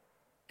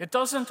It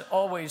doesn't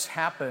always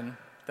happen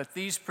that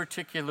these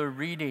particular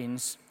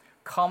readings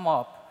come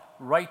up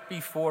right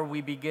before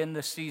we begin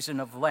the season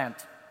of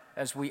Lent,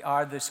 as we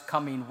are this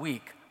coming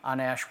week on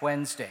Ash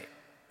Wednesday.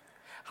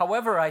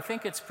 However, I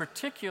think it's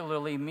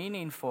particularly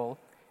meaningful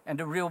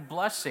and a real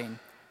blessing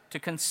to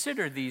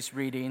consider these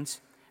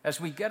readings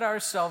as we get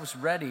ourselves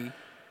ready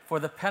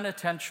for the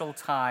penitential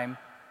time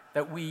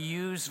that we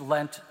use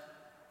Lent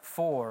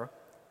for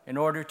in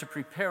order to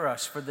prepare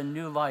us for the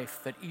new life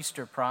that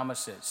Easter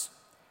promises.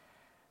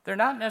 They're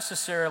not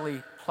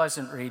necessarily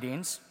pleasant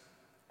readings,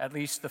 at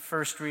least the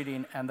first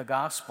reading and the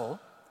gospel.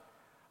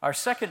 Our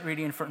second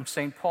reading from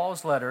St.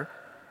 Paul's letter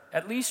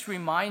at least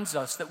reminds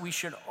us that we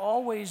should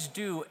always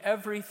do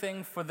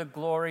everything for the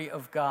glory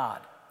of God.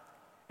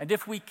 And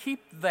if we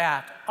keep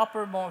that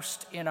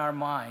uppermost in our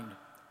mind,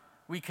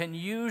 we can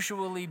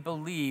usually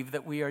believe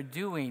that we are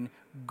doing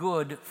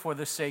good for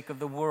the sake of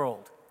the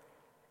world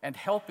and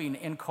helping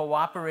in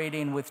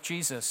cooperating with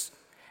Jesus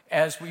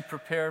as we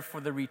prepare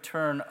for the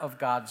return of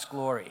God's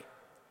glory.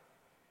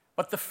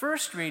 But the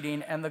first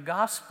reading and the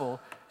gospel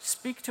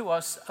speak to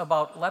us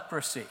about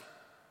leprosy,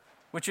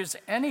 which is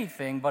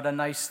anything but a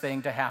nice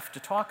thing to have to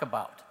talk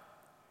about.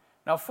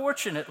 Now,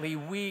 fortunately,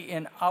 we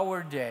in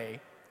our day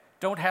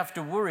don't have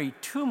to worry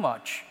too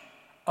much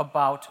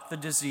about the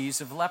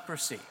disease of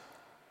leprosy.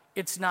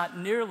 It's not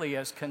nearly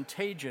as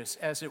contagious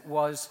as it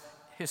was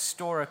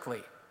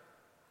historically.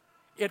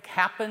 It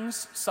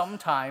happens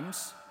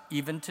sometimes,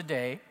 even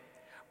today,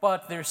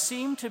 but there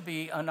seem to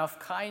be enough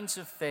kinds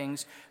of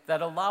things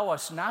that allow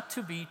us not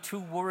to be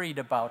too worried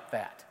about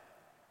that.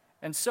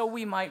 And so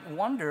we might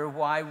wonder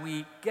why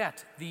we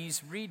get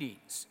these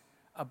readings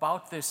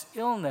about this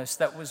illness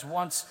that was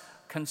once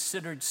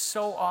considered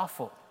so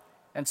awful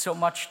and so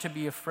much to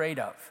be afraid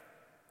of.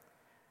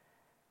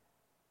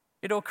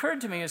 It occurred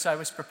to me as I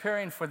was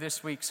preparing for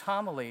this week's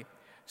homily,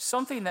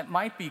 something that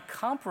might be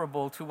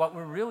comparable to what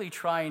we're really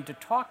trying to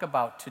talk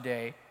about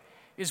today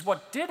is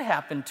what did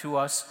happen to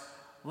us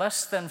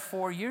less than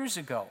 4 years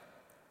ago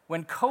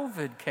when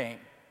COVID came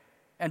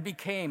and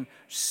became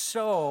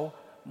so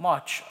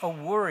much a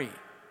worry,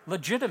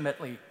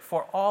 legitimately,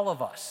 for all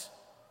of us.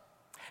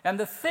 And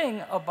the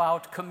thing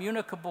about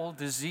communicable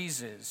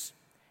diseases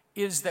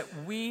is that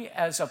we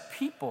as a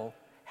people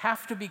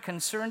have to be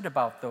concerned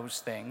about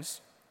those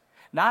things,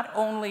 not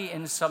only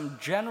in some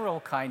general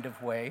kind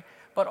of way,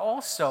 but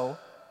also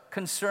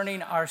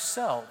concerning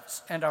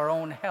ourselves and our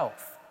own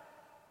health.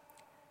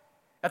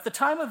 At the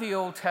time of the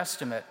Old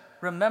Testament,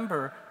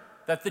 remember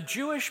that the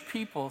Jewish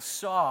people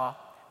saw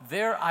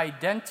their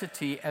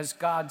identity as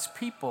God's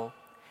people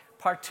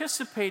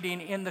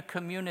participating in the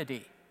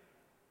community.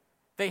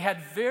 They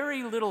had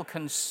very little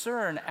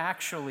concern,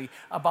 actually,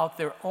 about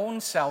their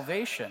own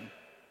salvation.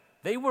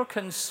 They were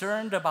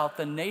concerned about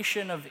the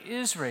nation of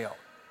Israel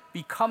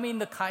becoming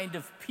the kind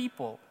of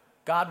people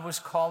God was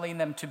calling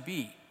them to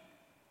be.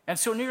 And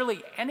so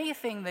nearly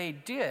anything they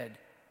did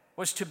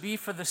was to be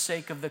for the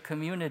sake of the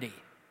community.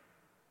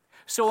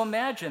 So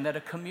imagine that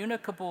a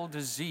communicable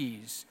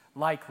disease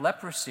like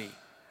leprosy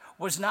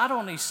was not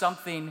only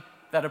something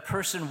that a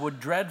person would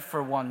dread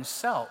for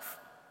oneself,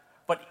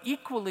 but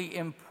equally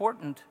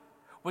important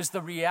was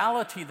the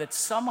reality that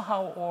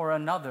somehow or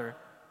another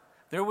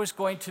there was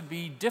going to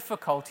be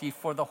difficulty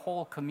for the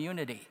whole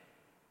community.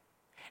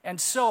 And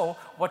so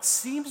what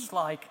seems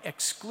like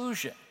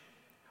exclusion,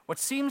 what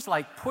seems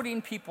like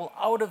putting people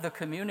out of the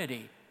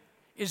community,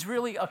 is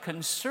really a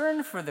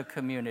concern for the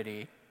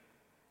community,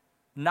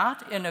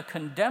 not in a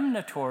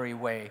condemnatory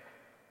way,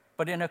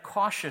 but in a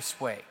cautious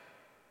way.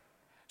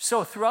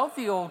 So throughout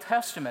the Old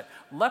Testament,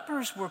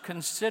 lepers were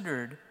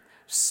considered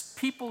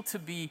people to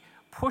be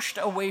pushed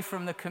away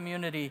from the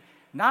community,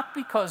 not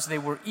because they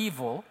were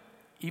evil,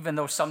 even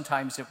though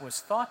sometimes it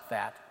was thought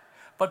that,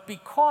 but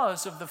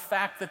because of the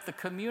fact that the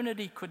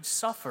community could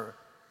suffer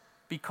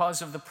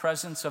because of the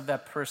presence of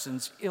that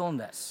person's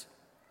illness.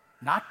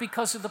 Not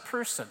because of the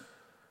person,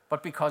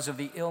 but because of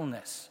the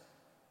illness.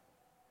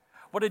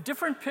 What a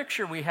different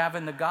picture we have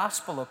in the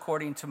gospel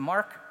according to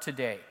Mark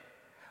today,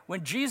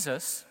 when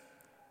Jesus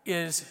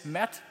is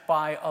met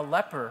by a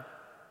leper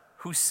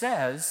who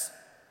says,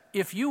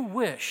 "If you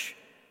wish,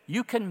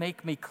 you can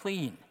make me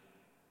clean."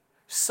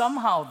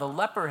 Somehow the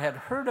leper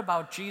had heard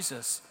about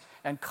Jesus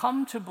and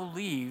come to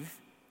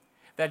believe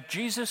that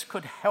Jesus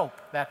could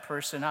help that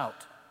person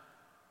out.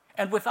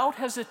 And without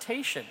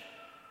hesitation,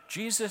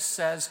 Jesus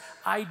says,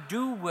 "I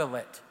do will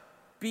it,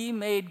 be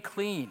made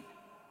clean."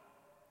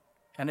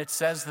 And it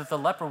says that the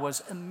leper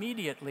was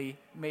immediately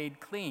made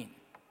clean.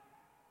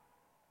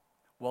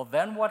 Well,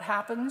 then what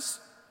happens?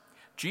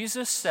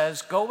 Jesus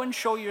says, "Go and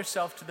show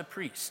yourself to the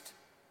priest,"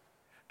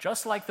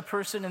 just like the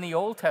person in the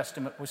Old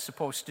Testament was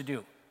supposed to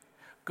do.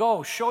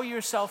 Go, show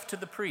yourself to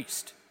the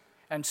priest,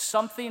 and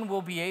something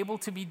will be able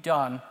to be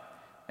done,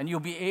 and you'll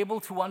be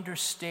able to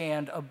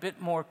understand a bit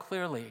more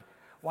clearly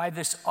why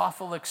this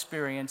awful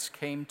experience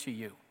came to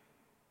you.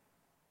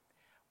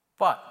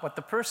 But what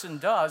the person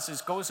does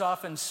is goes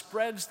off and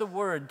spreads the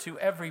word to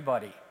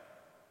everybody,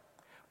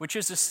 which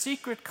is a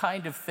secret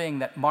kind of thing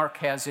that Mark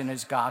has in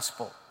his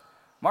gospel.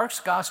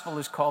 Mark's gospel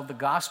is called the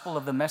Gospel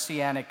of the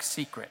Messianic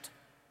Secret.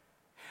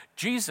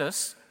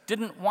 Jesus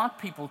didn't want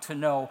people to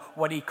know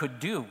what he could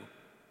do.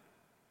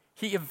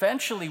 He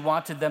eventually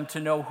wanted them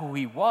to know who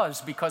he was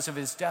because of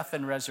his death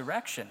and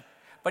resurrection.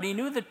 But he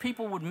knew that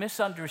people would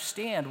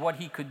misunderstand what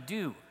he could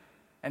do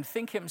and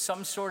think him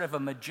some sort of a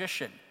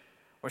magician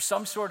or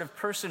some sort of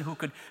person who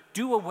could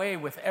do away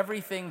with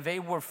everything they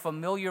were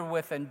familiar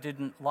with and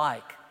didn't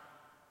like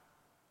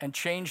and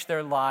change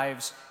their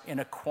lives in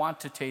a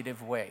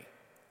quantitative way.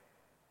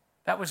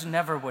 That was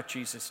never what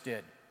Jesus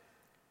did.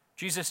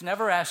 Jesus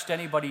never asked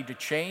anybody to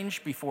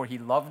change before he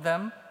loved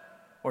them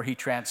or he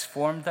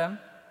transformed them.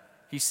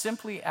 He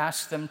simply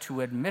asked them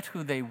to admit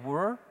who they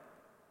were,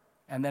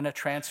 and then a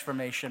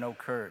transformation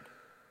occurred.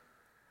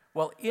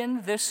 Well,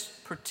 in this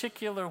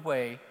particular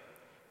way,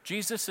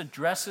 Jesus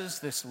addresses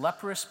this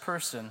leprous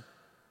person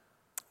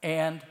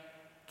and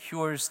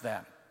cures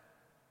them.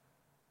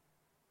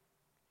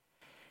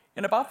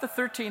 In about the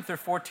 13th or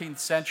 14th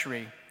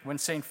century, when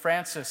St.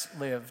 Francis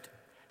lived,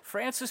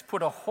 Francis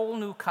put a whole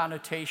new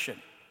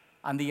connotation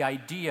on the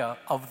idea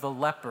of the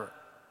leper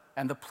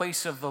and the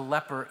place of the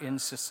leper in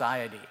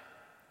society.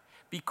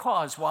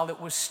 Because while it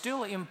was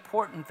still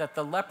important that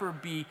the leper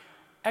be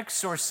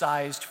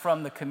exorcised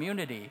from the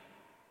community,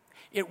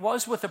 it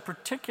was with a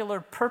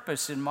particular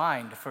purpose in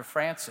mind for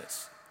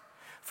Francis.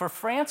 For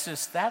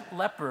Francis, that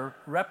leper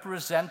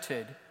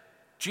represented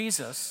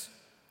Jesus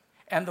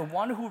and the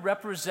one who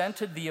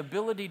represented the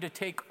ability to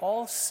take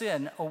all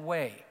sin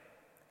away.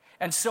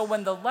 And so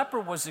when the leper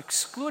was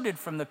excluded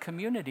from the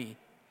community,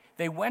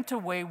 they went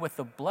away with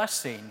a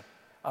blessing,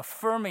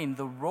 affirming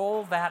the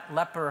role that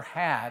leper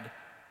had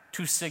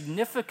to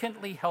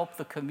significantly help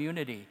the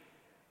community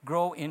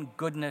grow in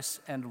goodness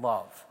and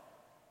love.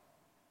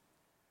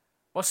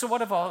 Well, so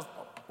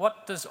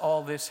what does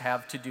all this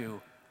have to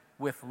do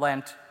with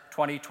Lent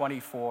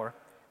 2024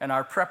 and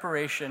our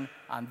preparation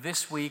on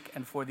this week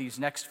and for these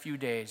next few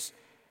days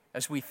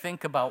as we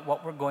think about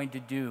what we're going to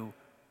do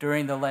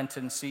during the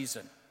Lenten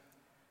season?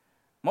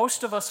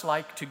 Most of us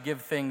like to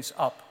give things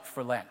up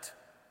for Lent.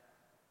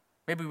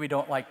 Maybe we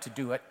don't like to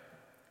do it,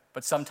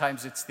 but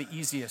sometimes it's the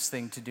easiest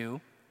thing to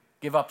do.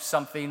 Give up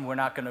something we're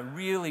not going to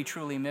really,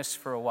 truly miss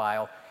for a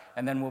while,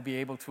 and then we'll be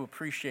able to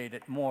appreciate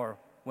it more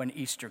when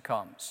Easter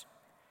comes.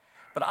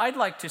 But I'd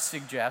like to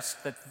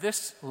suggest that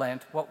this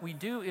Lent, what we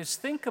do is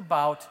think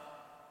about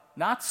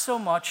not so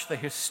much the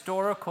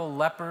historical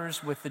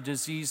lepers with the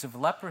disease of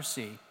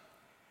leprosy,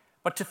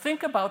 but to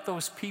think about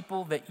those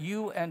people that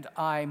you and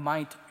I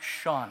might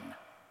shun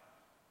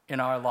in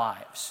our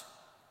lives.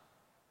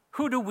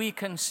 Who do we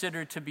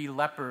consider to be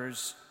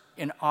lepers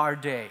in our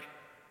day,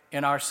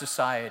 in our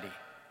society,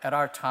 at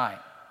our time?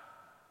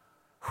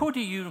 Who do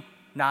you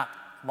not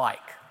like?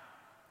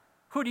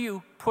 Who do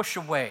you push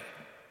away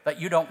that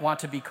you don't want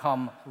to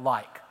become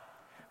like?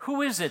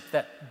 Who is it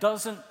that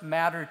doesn't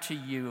matter to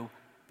you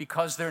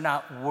because they're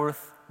not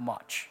worth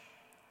much?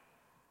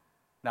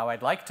 Now,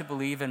 I'd like to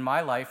believe in my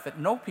life that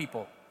no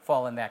people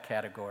fall in that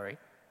category,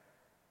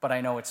 but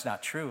I know it's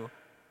not true.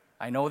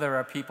 I know there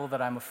are people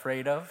that I'm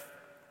afraid of.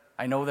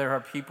 I know there are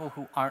people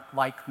who aren't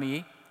like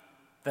me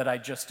that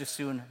I'd just as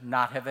soon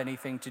not have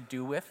anything to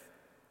do with.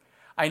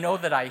 I know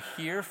that I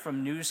hear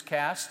from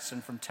newscasts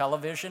and from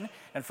television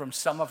and from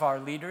some of our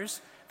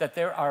leaders that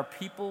there are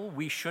people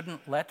we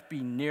shouldn't let be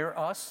near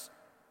us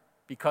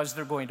because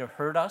they're going to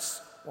hurt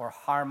us or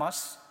harm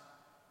us.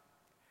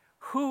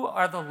 Who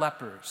are the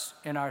lepers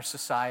in our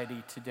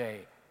society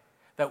today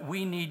that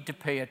we need to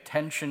pay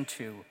attention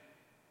to,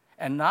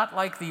 and not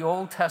like the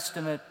Old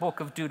Testament book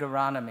of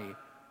Deuteronomy,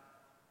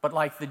 but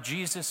like the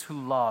Jesus who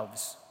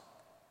loves?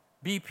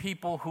 Be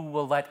people who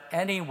will let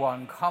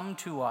anyone come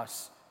to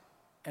us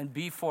and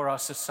be for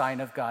us a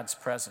sign of God's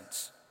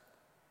presence.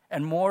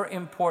 And more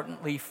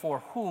importantly, for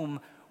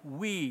whom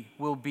we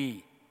will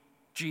be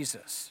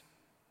Jesus.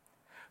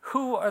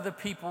 Who are the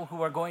people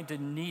who are going to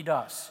need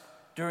us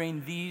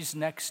during these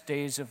next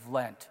days of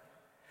Lent?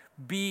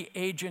 Be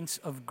agents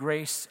of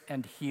grace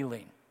and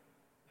healing.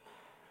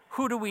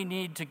 Who do we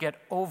need to get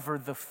over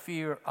the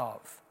fear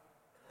of?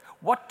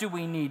 What do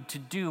we need to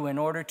do in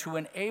order to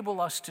enable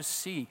us to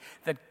see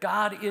that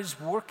God is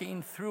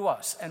working through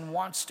us and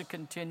wants to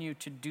continue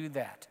to do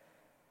that?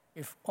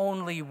 If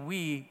only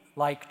we,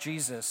 like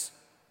Jesus,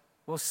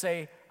 will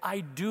say, I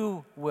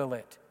do will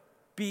it.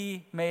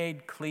 Be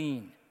made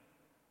clean.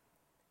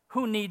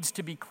 Who needs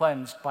to be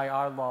cleansed by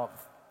our love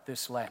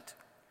this Lent?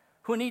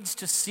 Who needs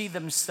to see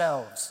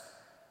themselves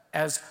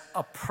as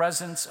a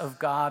presence of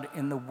God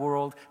in the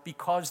world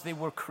because they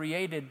were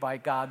created by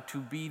God to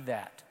be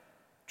that,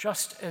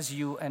 just as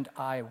you and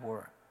I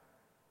were?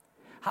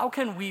 How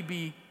can we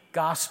be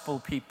gospel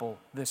people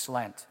this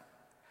Lent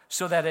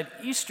so that at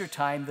Easter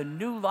time, the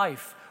new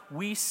life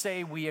we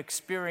say we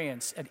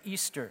experience at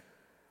Easter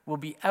will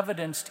be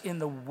evidenced in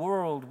the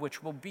world,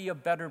 which will be a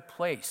better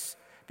place,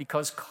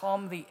 because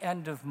come the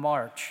end of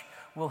March,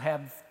 we'll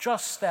have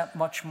just that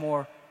much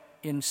more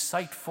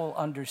insightful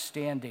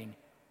understanding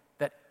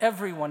that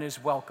everyone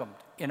is welcomed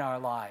in our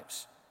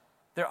lives.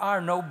 There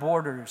are no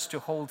borders to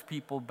hold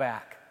people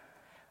back.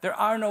 There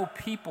are no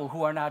people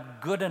who are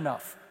not good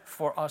enough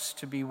for us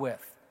to be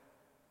with.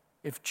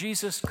 If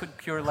Jesus could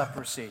cure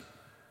leprosy,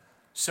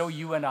 so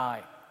you and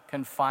I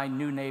can find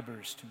new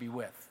neighbors to be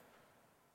with.